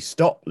WWE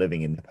stop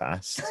living in the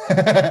past?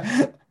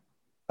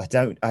 I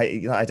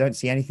don't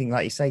see anything,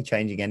 like you say,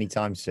 changing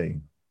anytime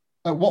soon.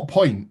 At what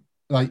point,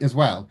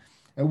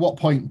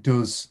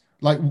 does,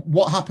 like,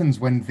 what happens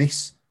when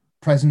this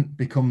present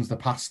becomes the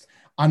past?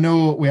 I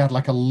know we had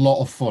like a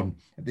lot of fun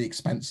at the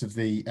expense of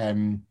the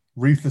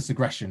Ruthless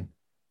Aggression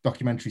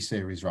documentary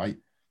series, right?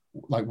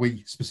 Like,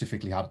 we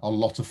specifically had a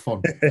lot of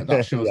fun at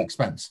that show's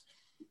expense.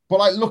 But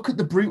like, look at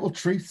the brutal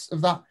truths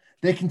of that.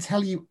 They can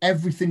tell you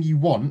everything you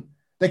want.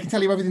 They can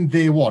tell you everything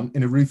they want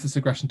in a Ruthless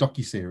Aggression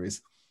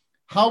docuseries.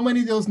 How many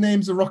of those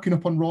names are rocking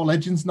up on Raw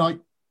Legends Night?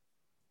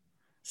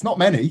 It's not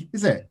many,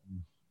 is it?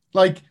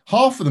 Like,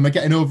 half of them are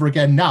getting over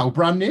again now,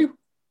 brand new.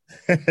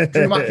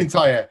 Drew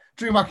McIntyre,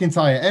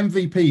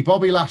 MVP,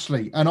 Bobby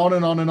Lashley, and on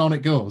and on and on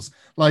it goes.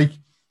 Like,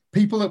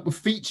 people that were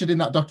featured in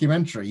that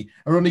documentary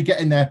are only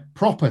getting their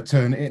proper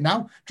turn at it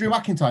now. Drew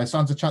McIntyre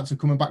stands a chance of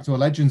coming back to a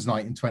Legends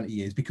Night in 20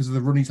 years because of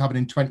the run he's having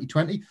in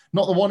 2020,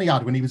 not the one he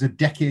had when he was a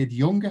decade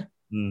younger.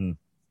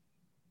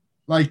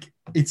 Like,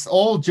 it's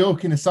all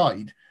joking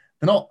aside.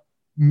 They're not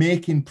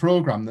making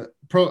programming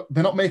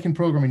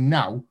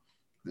now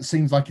that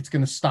seems like it's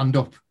going to stand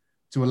up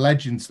to a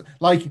Legends.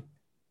 Like,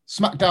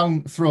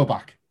 SmackDown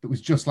Throwback that was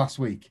just last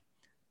week.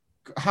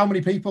 How many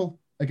people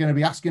are going to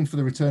be asking for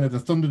the return of the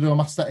Thunderdome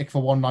aesthetic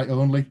for one night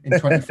only in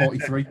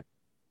 2043?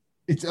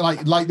 It's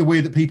like the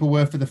way that people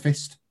were for the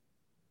Fist.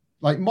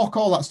 Like, mock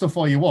all that stuff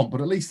all you want, but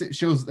at least it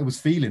shows that there was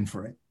feeling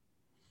for it.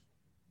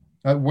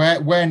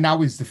 Where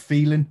now is the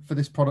feeling for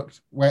this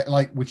product?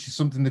 Which is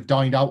something that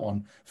dined out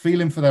on.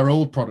 Feeling for their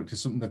old product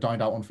is something that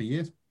dined out on for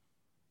years.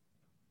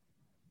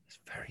 It's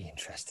very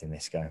interesting,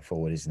 this going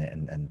forward, isn't it?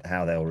 And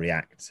how they'll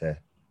react to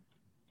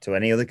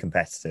any other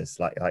competitors.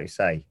 Like you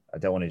say, I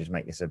don't want to just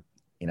make this a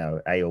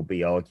A or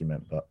B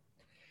argument, but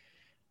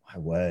my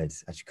word,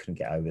 I just couldn't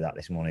get over that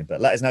this morning.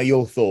 But let us know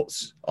your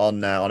thoughts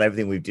on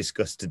everything we've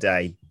discussed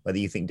today, whether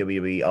you think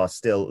WWE are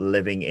still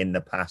living in the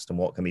past and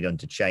what can be done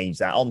to change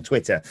that on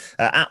Twitter,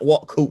 at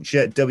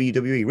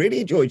WhatCultureWWE.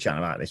 Really enjoyed chatting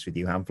about this with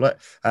you, Hamflet.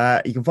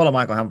 You can follow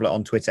Michael Hamflet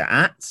on Twitter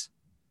at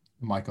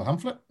Michael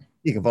Hamflet.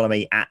 You can follow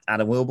me at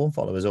Adam Wilborn.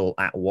 Follow us all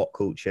at What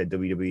Culture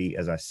WWE,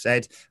 as I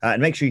said.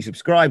 And make sure you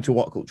subscribe to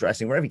What Culture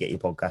Wrestling, wherever you get your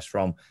podcasts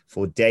from,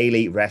 for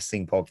daily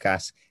wrestling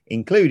podcasts,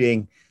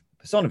 including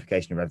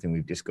personification of everything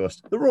we've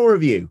discussed, the Raw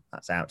Review.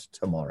 That's out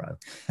tomorrow.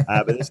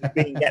 But this has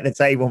been Get the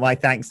Table. My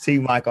thanks to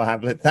Michael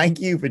Hamflet.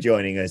 Thank you for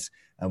joining us,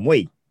 and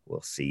we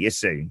will see you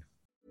soon.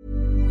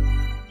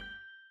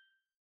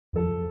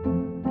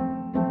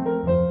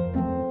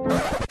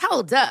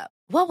 Hold up.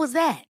 What was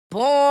that?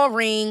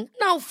 Boring.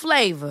 No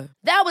flavor.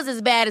 That was as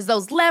bad as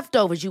those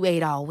leftovers you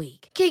ate all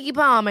week. Keke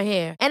Palmer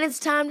here, and it's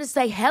time to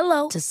say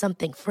hello to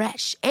something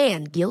fresh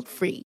and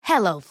guilt-free.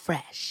 Hello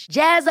Fresh.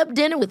 Jazz up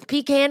dinner with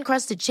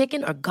pecan-crusted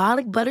chicken or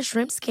garlic butter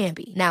shrimp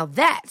scampi. Now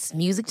that's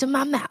music to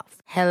my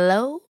mouth.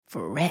 Hello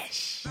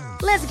Fresh.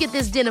 Let's get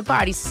this dinner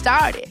party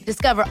started.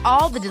 Discover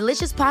all the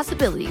delicious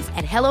possibilities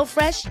at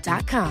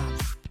HelloFresh.com.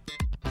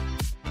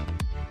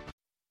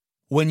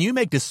 When you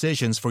make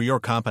decisions for your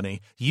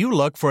company, you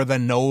look for the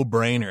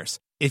no-brainers.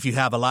 If you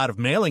have a lot of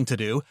mailing to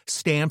do,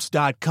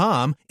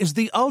 Stamps.com is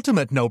the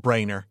ultimate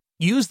no-brainer.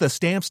 Use the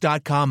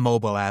Stamps.com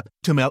mobile app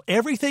to mail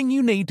everything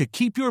you need to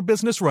keep your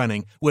business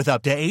running with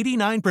up to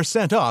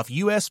 89% off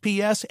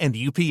USPS and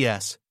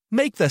UPS.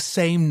 Make the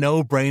same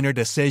no-brainer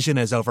decision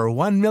as over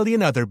 1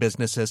 million other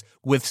businesses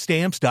with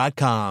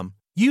Stamps.com.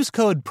 Use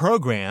code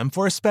PROGRAM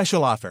for a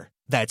special offer.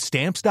 That's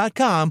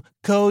Stamps.com,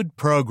 code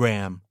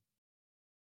PROGRAM.